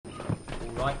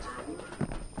Right.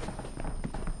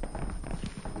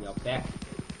 We are back.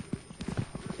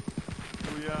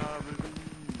 We are ready.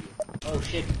 Oh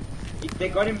shit. They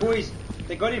got him, boys.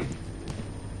 They got him.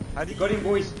 How do They got him,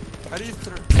 boys. How do you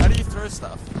throw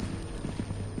stuff?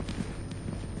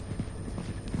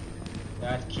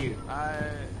 That's cute.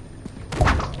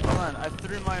 Hold on, I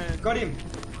threw my... Got him.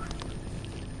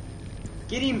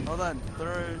 Get him. Hold on,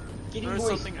 throw boys.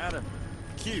 something at him.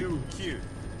 Q. Q.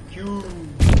 Q.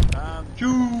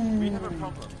 We have a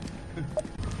problem.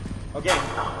 Okay.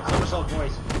 Somersault,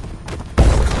 boys.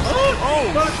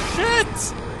 Oh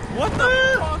shit! What the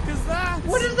fuck is that?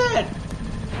 What is that?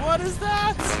 What is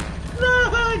that?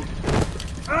 Run!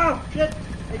 Oh shit!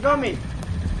 They got me.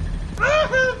 Run!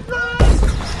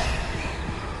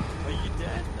 Are you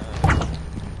dead? No.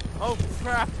 Oh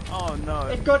crap! Oh no!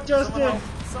 It got Justin.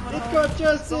 Someone It help. got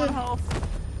Justin. Someone help!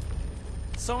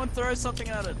 Someone throw something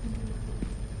at it.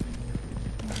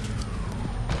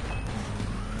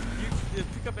 You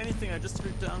pick up anything. I just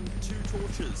threw down 2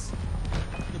 torches.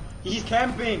 He's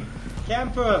camping.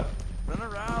 Camper. Run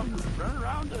around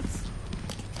it.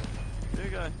 There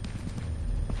you go.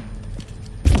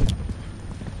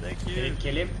 Thank you. Did it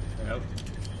kill him? No.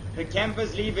 The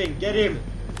camper's leaving. Get him.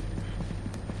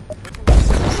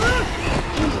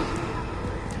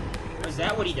 Is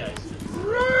that what he does?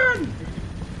 Run!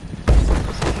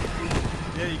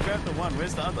 Yeah, you grabbed the one.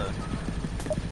 Where's the other?